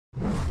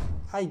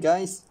Hi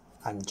guys,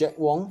 I'm Jack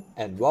Wong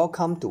and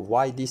welcome to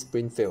Why This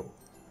Print Failed.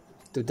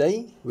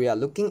 Today, we are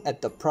looking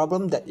at the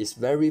problem that is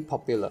very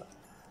popular,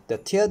 the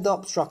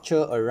teardrop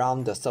structure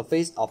around the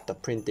surface of the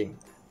printing,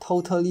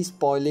 totally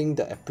spoiling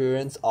the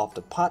appearance of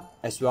the part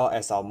as well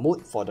as our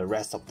mood for the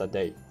rest of the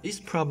day. This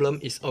problem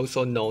is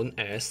also known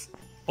as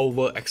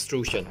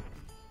over-extrusion.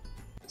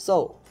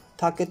 So,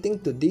 targeting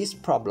to this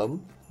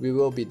problem, we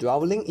will be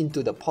delving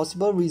into the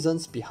possible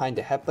reasons behind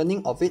the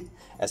happening of it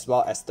as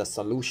well as the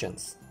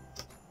solutions.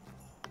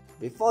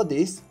 Before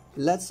this,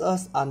 let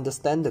us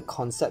understand the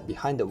concept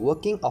behind the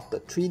working of the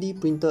 3D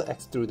printer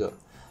extruder.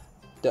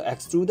 The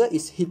extruder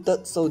is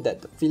heated so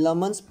that the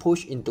filaments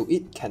pushed into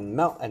it can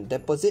melt and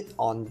deposit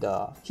on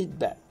the heat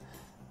bed.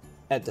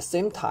 At the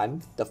same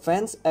time, the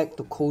fans act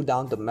to cool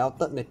down the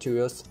melted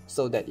materials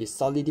so that it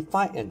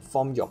solidifies and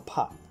forms your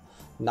part.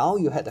 Now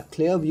you had a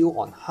clear view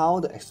on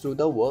how the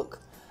extruder works.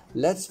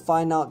 Let's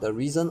find out the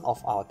reason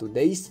of our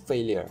today's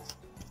failure.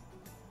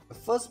 The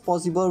first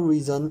possible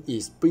reason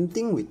is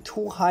printing with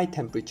too high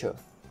temperature.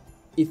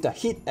 If the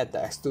heat at the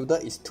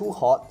extruder is too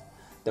hot,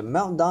 the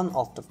meltdown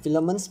of the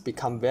filaments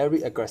become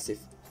very aggressive.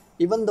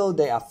 Even though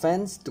there are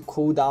fans to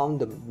cool down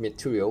the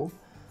material,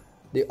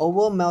 the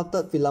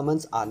over-melted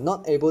filaments are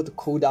not able to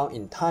cool down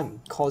in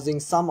time, causing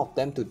some of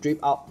them to drip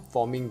out,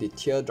 forming the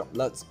tear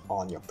droplets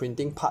on your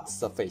printing part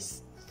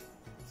surface.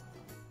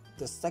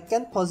 The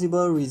second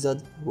possible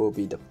reason will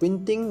be the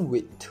printing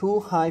with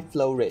too high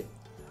flow rate.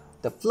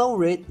 The flow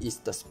rate is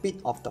the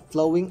speed of the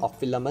flowing of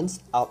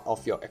filaments out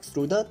of your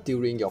extruder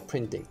during your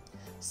printing.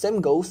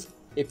 Same goes,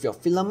 if your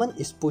filament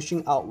is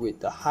pushing out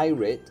with a high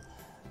rate,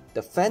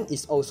 the fan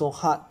is also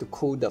hard to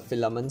cool the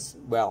filaments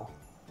well.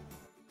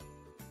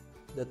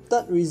 The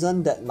third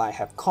reason that might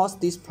have caused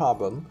this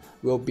problem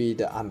will be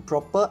the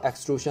improper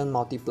extrusion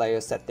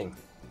multiplier setting.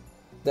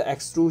 The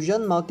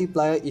extrusion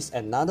multiplier is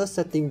another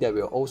setting that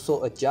will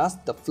also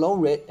adjust the flow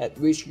rate at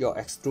which your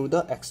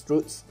extruder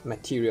extrudes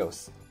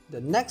materials. The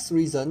next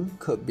reason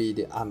could be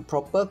the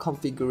improper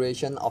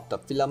configuration of the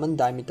filament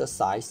diameter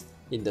size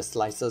in the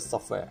slicer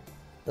software.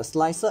 The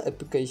slicer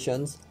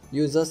applications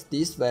uses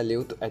this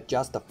value to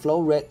adjust the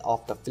flow rate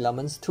of the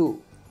filaments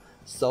too.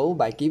 So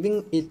by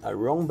giving it a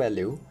wrong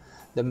value,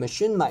 the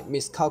machine might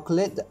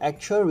miscalculate the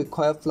actual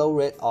required flow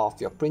rate of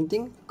your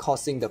printing,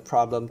 causing the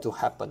problem to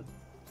happen.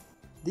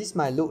 This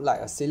might look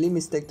like a silly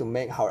mistake to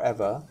make,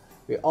 however,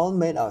 we all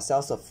made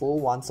ourselves a fool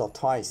once or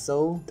twice,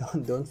 so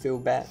don't feel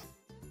bad.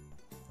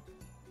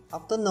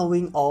 After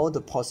knowing all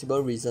the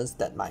possible reasons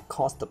that might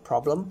cause the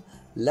problem,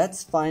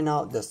 let's find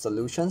out the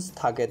solutions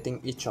targeting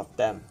each of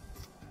them.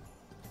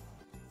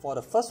 For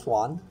the first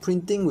one,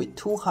 printing with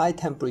too high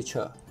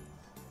temperature.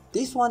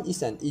 This one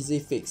is an easy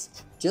fix.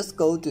 Just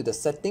go to the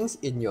settings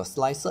in your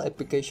slicer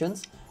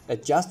applications,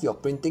 adjust your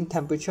printing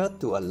temperature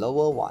to a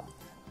lower one.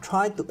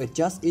 Try to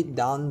adjust it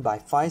down by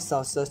 5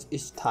 Celsius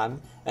each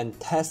time and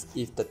test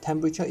if the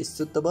temperature is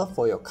suitable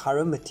for your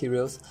current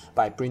materials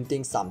by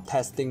printing some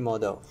testing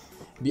model.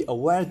 Be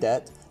aware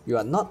that you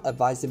are not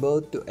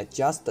advisable to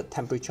adjust the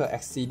temperature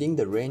exceeding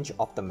the range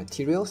of the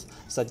material's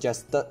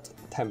suggested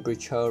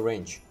temperature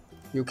range.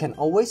 You can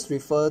always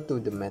refer to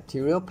the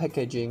material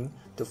packaging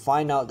to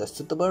find out the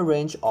suitable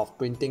range of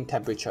printing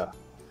temperature.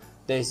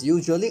 There is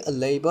usually a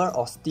label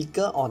or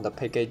sticker on the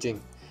packaging.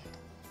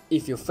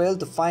 If you fail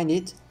to find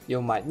it,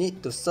 you might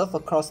need to surf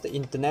across the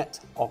internet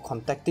or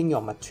contacting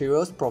your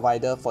materials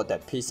provider for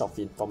that piece of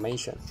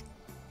information.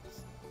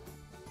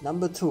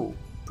 Number 2.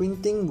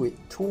 Printing with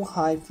too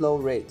high flow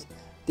rate.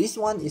 This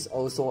one is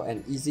also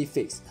an easy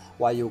fix,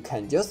 while you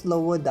can just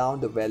lower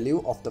down the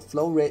value of the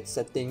flow rate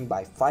setting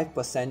by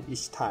 5%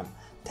 each time.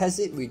 Test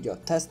it with your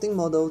testing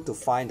model to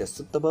find the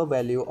suitable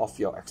value of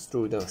your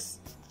extruders.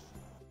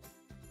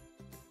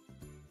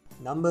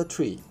 Number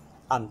 3.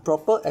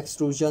 Unproper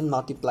extrusion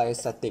multiplier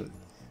setting.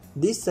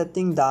 This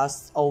setting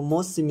does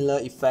almost similar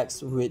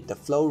effects with the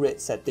flow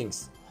rate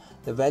settings.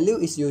 The value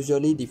is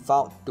usually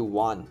default to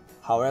 1.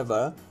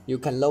 However, you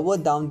can lower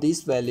down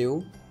this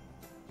value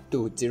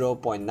to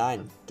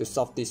 0.9 to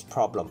solve this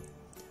problem.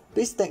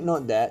 Please take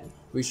note that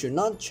we should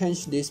not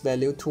change this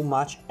value too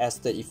much as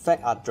the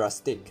effects are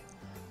drastic.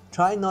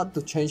 Try not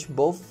to change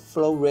both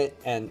flow rate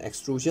and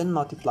extrusion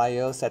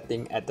multiplier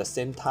setting at the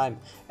same time,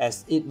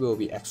 as it will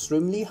be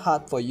extremely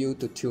hard for you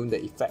to tune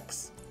the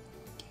effects.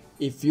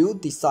 If you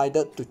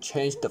decided to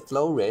change the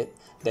flow rate,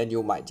 then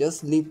you might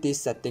just leave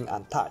this setting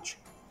untouched.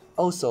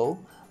 Also,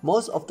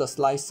 most of the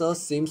slicers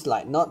seems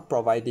like not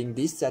providing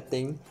this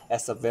setting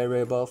as a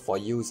variable for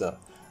user.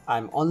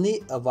 I'm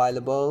only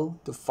available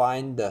to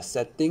find the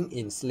setting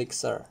in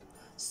Slicer.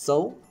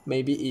 So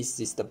maybe it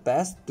is the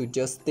best to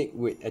just stick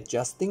with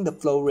adjusting the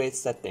flow rate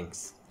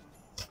settings.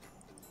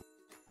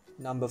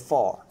 Number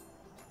 4.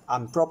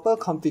 Improper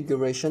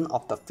configuration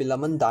of the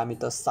filament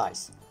diameter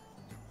size.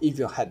 If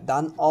you had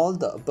done all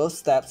the above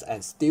steps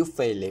and still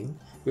failing,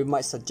 we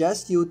might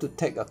suggest you to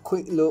take a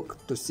quick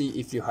look to see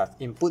if you have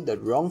input the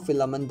wrong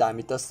filament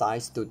diameter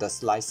size to the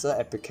slicer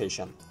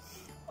application.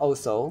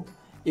 Also,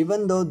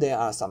 even though there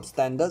are some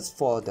standards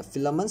for the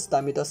filament's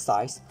diameter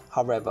size,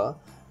 however,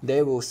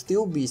 there will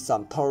still be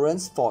some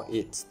tolerance for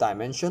its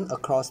dimension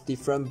across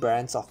different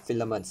brands of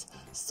filaments,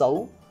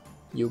 so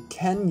you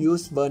can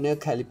use vernier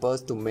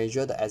calipers to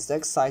measure the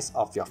exact size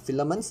of your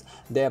filaments,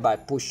 thereby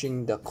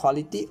pushing the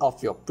quality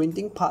of your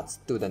printing parts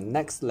to the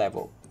next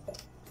level.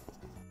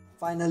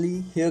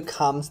 Finally, here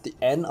comes the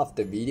end of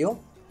the video.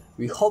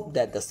 We hope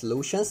that the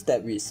solutions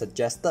that we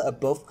suggested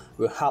above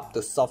will help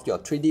to solve your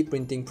 3D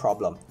printing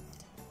problem.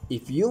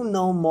 If you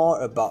know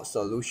more about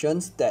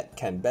solutions that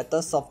can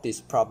better solve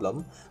this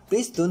problem,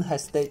 please don't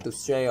hesitate to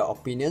share your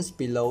opinions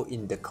below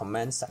in the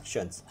comment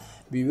sections.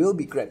 We will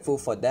be grateful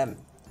for them.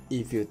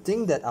 If you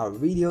think that our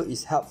video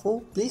is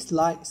helpful, please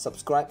like,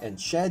 subscribe and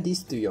share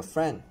this to your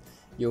friend.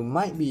 You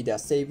might be their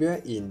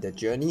savior in the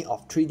journey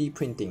of 3D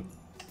printing.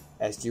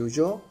 As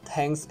usual,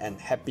 thanks and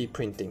happy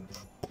printing.